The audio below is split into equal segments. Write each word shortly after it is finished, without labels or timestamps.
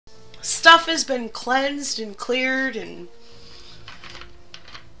Stuff has been cleansed and cleared and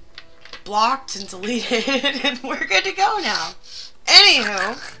blocked and deleted, and we're good to go now.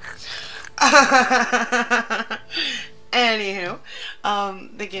 Anywho. Anywho.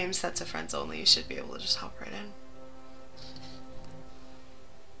 The game's set to friends only. You should be able to just hop right in.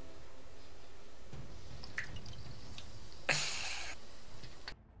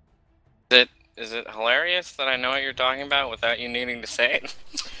 Is it hilarious that I know what you're talking about without you needing to say it?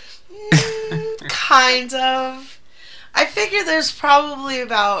 Kind of. I figure there's probably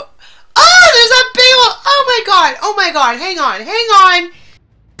about... Oh, there's a big one! Oh my god! Oh my god! Hang on! Hang on!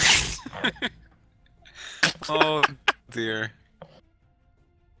 Oh dear.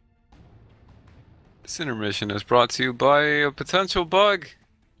 This intermission is brought to you by a potential bug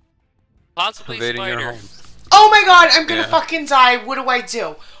Possibly invading your spider. home. Oh my god! I'm gonna fucking die. What do I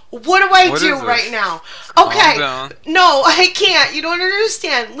do? What do I do right now? Okay. No, I can't. You don't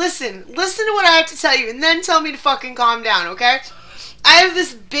understand. Listen to what I have to tell you, and then tell me to fucking calm down, okay? I have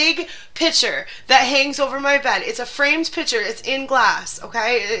this big picture that hangs over my bed. It's a framed picture. It's in glass,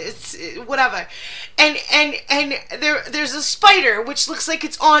 okay? It's whatever. And there's a spider which looks like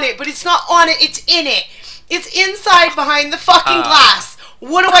it's on it, but it's not on it. It's in it. It's inside behind the fucking glass.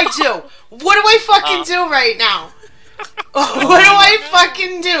 What do I do? What do I fucking do right now? What do I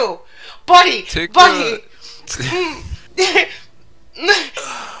fucking do? Buddy, buddy.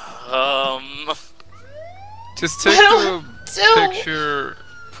 Just take the picture,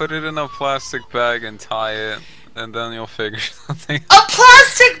 put it in a plastic bag and tie it, and then you'll figure something out. A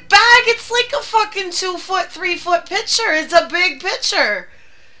plastic bag? It's like a fucking 2-foot, 3-foot picture. It's a big picture.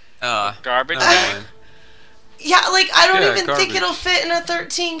 Garbage bag? Yeah, like, I don't even think it'll fit in a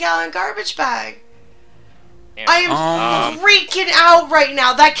 13-gallon garbage bag. I am freaking out right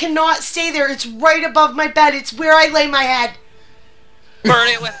now. That cannot stay there. It's right above my bed. It's where I lay my head. Burn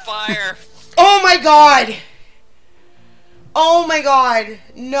it with fire. Oh my god. Oh my god.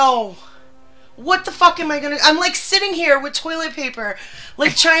 No. What the fuck am I gonna... I'm like sitting here with toilet paper,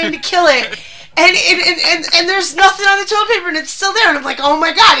 like trying to kill it. And there's nothing on the toilet paper and it's still there. And I'm like, oh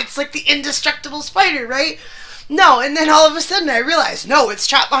my god, it's like the indestructible spider, right? No, and then all of a sudden I realized, no, it's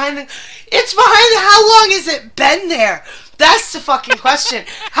trapped behind the... It's behind the... How long has it been there? That's the fucking question.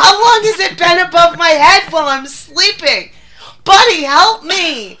 How long has it been above my head while I'm sleeping? Buddy, help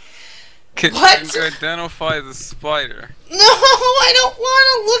me! Can you identify the spider? No, I don't want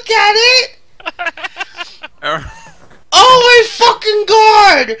to look at it! Oh my fucking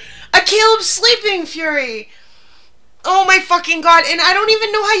god! A Caleb Sleeping Fury! Oh my fucking god, and I don't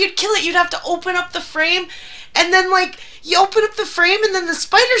even know how you'd kill it. You'd have to open up the frame, and then like, you open up the frame and then the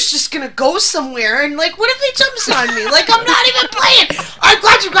spider's just gonna go somewhere, and like, what if it jumps on me? Like, I'm not even playing! I'm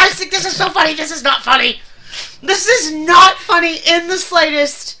glad you guys think this is so funny. This is not funny! This is not funny in the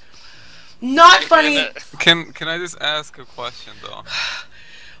slightest. Not funny. Can I just ask a question though?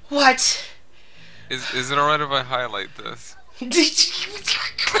 What? Is it alright if I highlight this?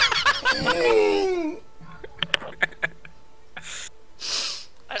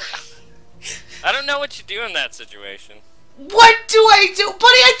 I don't know what you do in that situation. What do I do? Buddy,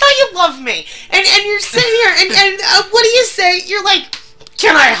 I thought you loved me. And you're sitting here, and what do you say? You're like,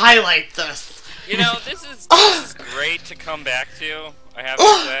 can I highlight this? You know, this is great to come back to, I have to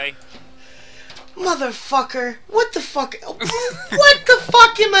say. Motherfucker. What the fuck? What the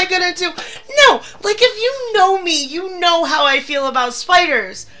fuck am I gonna do? No, like, if you know me, you know how I feel about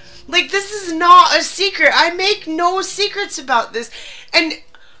spiders. Like, this is not a secret. I make no secrets about this. And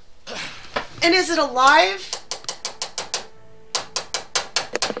is it alive?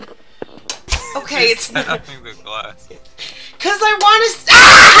 Okay, it's not. The glass. Cause I want to.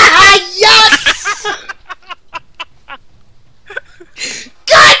 Ah! Yes!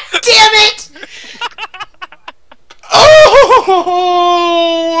 God damn it! Oh!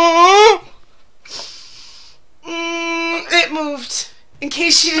 It moved. In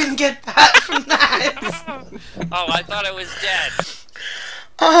case you didn't get that from that. Oh, I thought it was dead.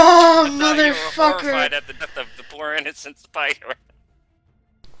 Oh, I motherfucker! You were horrified at the death of the poor innocent spider.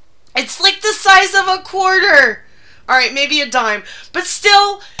 It's like the size of a quarter. All right, maybe a dime, but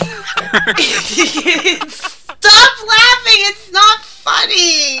still. Stop laughing! It's not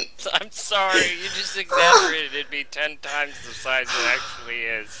funny. I'm sorry. You just exaggerated it. Be 10 times the size it actually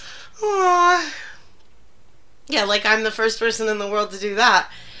is. Yeah, like I'm the first person in the world to do that.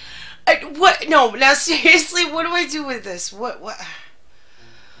 What? No, now seriously, what do I do with this? What?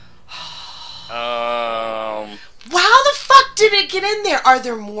 How the fuck did it get in there? Are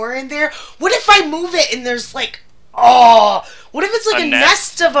there more in there? What if I move it and there's like, what if it's like a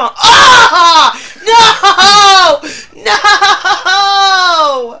nest of them? Oh! No!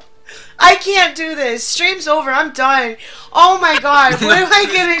 No! can't do this. Stream's over. I'm done. Oh my god. What am I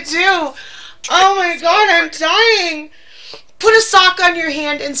gonna do? Oh my god, I'm dying. Put a sock on your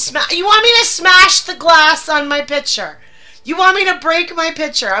hand and smash. You want me to smash the glass on my pitcher? You want me to break my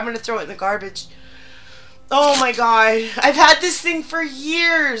pitcher? I'm gonna throw it in the garbage. Oh my god. I've had this thing for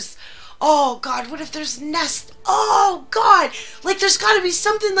years. Oh god, what if there's nest? Oh god. Like there's gotta be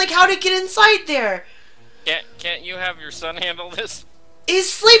something like how to get inside there. Can't you have your son handle this?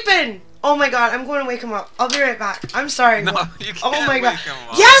 He's sleeping. Oh my god, I'm going to wake him up. I'll be right back. I'm sorry. No, you can't oh my god. wake him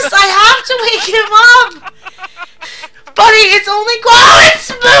up. Yes, I have to wake him up. Buddy, it's only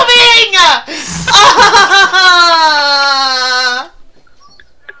it's moving.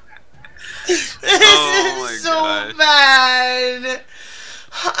 This is so bad.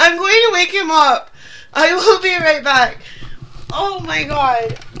 I'm going to wake him up. I will be right back. Oh my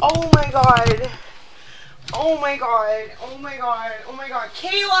god. Oh my god. Oh my god. Oh my god. Oh my god.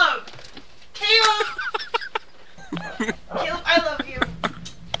 Caleb! Caleb! Caleb, I love you.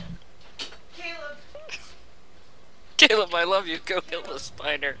 Caleb. Caleb, I love you. Go kill the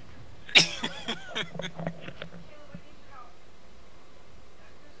spider.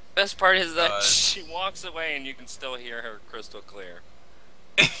 Best part is that she walks away and you can still hear her crystal clear.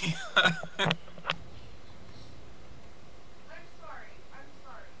 I'm sorry.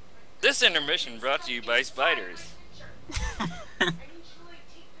 This intermission brought to you by spiders.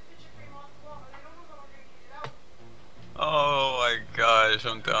 Oh my gosh,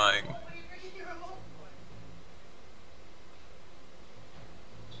 I'm dying.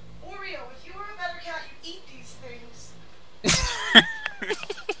 Oreo, if you were a better cat, you'd eat these things.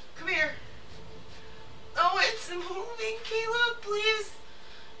 Come here. Oh, it's moving, Caleb, please.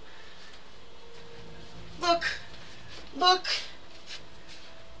 Look. Look.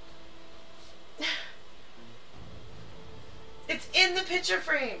 It's in the picture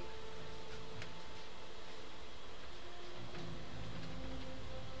frame.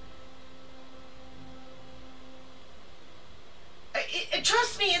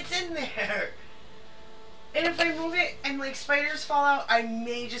 Trust me, it's in there. And if I move it and like spiders fall out, I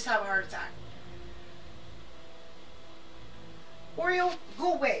may just have a heart attack. Oreo,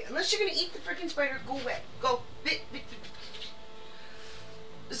 go away. Unless you're gonna eat the freaking spider, go away. Go.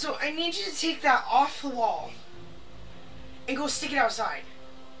 So I need you to take that off the wall and go stick it outside.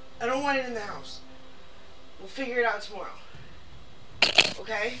 I don't want it in the house. We'll figure it out tomorrow.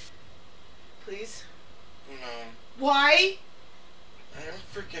 Okay? Please? No. Why? I'm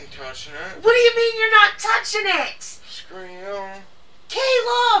freaking touching it. What do you mean you're not touching it? Screw you.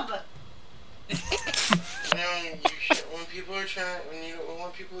 Caleb! When people are trying, when you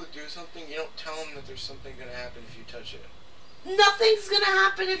want people to do something, you don't tell them that there's something gonna happen if you touch it. Nothing's gonna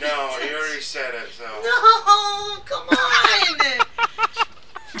happen if you touch it. No, you already said it, so. No, come on!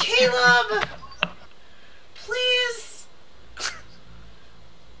 Caleb! Please!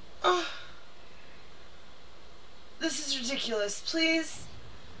 Oh. This is ridiculous. Please.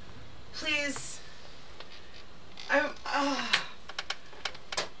 Please. I'm...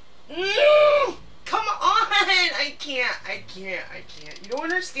 Come on! I can't. You don't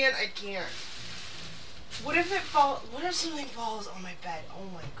understand? I can't. What if it falls? What if something falls on my bed? Oh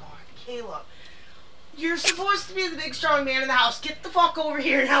my god. Caleb. You're supposed to be the big strong man in the house. Get the fuck over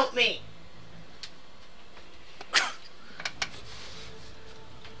here and help me.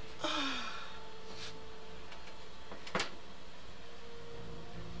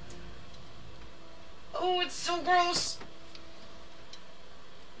 Oh, it's so gross.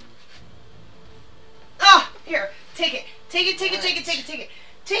 Ah, here. Take it. Take it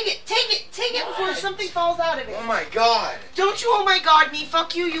before something falls out of it. Oh my god. Don't you oh my god me.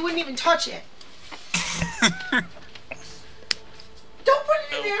 Fuck you. You wouldn't even touch it. Don't put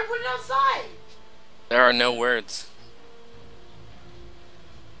it in there. Put it outside. There are no words.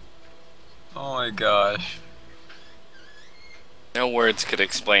 Oh my gosh. No words could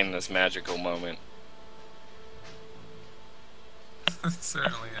explain this magical moment. That's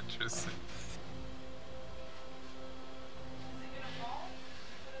certainly interesting.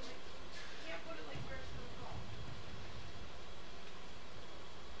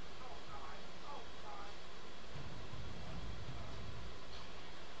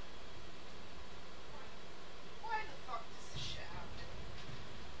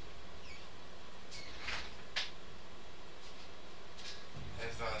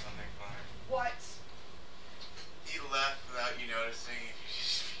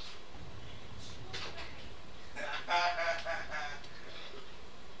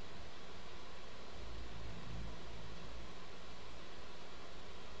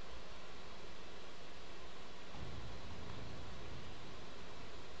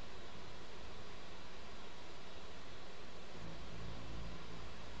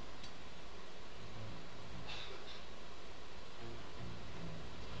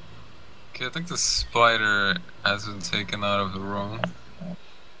 Okay, I think the spider has been taken out of the room.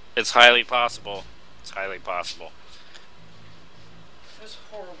 It's highly possible. It's highly possible. That's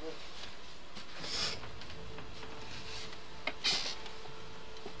horrible.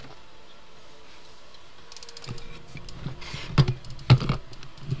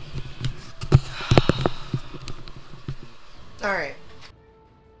 Alright.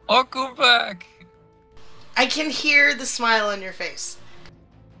 Welcome back! I can hear the smile on your face.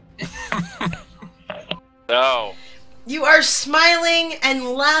 No. You are smiling and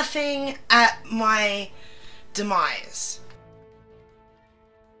laughing at my demise.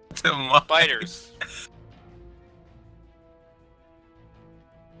 Spiders.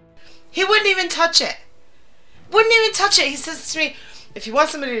 He wouldn't even touch it. Wouldn't even touch it. He says to me, if you want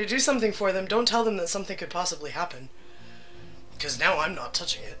somebody to do something for them, don't tell them that something could possibly happen. Because now I'm not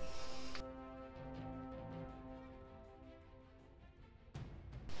touching it.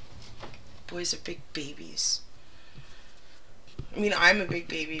 Boys are big babies. I mean, I'm a big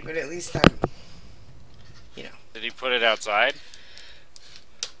baby, but at least I'm, you know. Did he put it outside?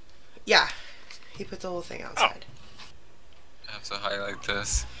 Yeah. He put the whole thing outside. Oh. I have to highlight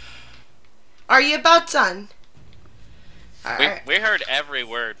this. Are you about done? We heard every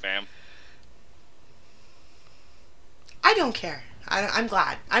word, ma'am. I don't care. I'm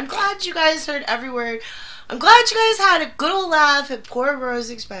glad. I'm glad you guys heard every word. I'm glad you guys had a good old laugh at poor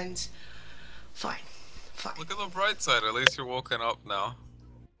Rose's expense. Fine. Fine. Look at the bright side. At least you're woken up now.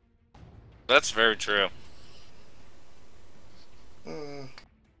 That's very true. Mm.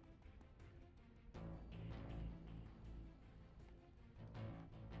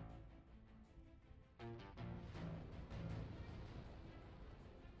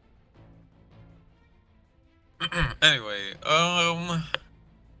 Anyway,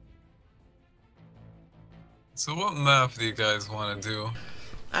 so what map do you guys want to do?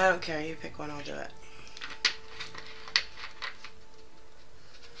 I don't care. You pick one, I'll do it.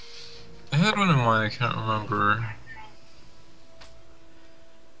 I had one in mind, I can't remember.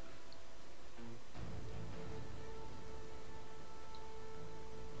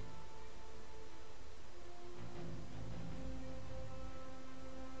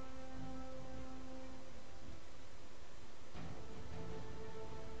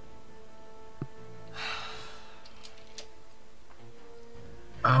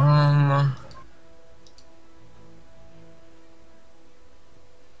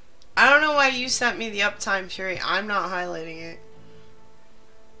 I don't know why you sent me the Uptime Fury. I'm not highlighting it.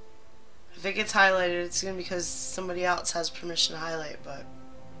 If it gets highlighted, it's gonna be because somebody else has permission to highlight, but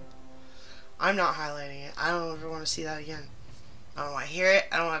I'm not highlighting it. I don't ever want to see that again. I don't want to hear it.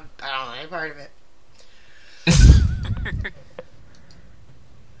 I don't want any part of it.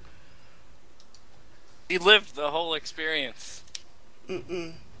 He lived the whole experience.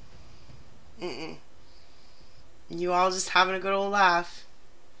 Mm-mm. Mm-mm. You all just having a good old laugh.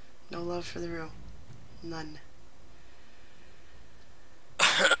 No love for the real. None.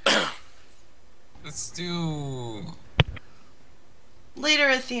 Let's do... Later,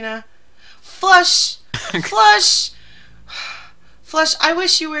 Athena. Flush! Flush! Flush, I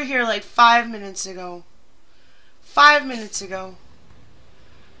wish you were here like 5 minutes ago. 5 minutes ago.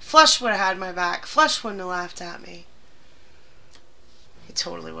 Flush would have had my back. Flush wouldn't have laughed at me. He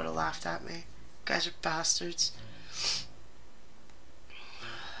totally would have laughed at me. You guys are bastards.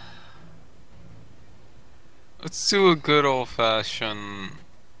 Let's do a good old-fashioned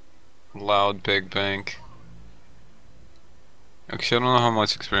loud big bank. Actually, I don't know how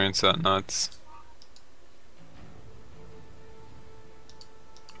much experience that nuts.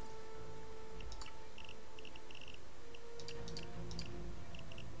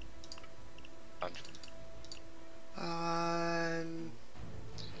 A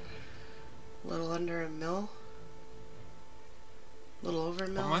little under a mil. A little over a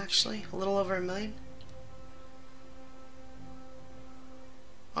mil, actually. A little over $1 million.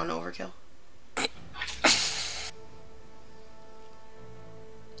 On overkill.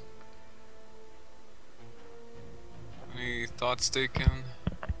 Any thoughts taken?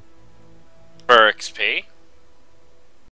 For XP?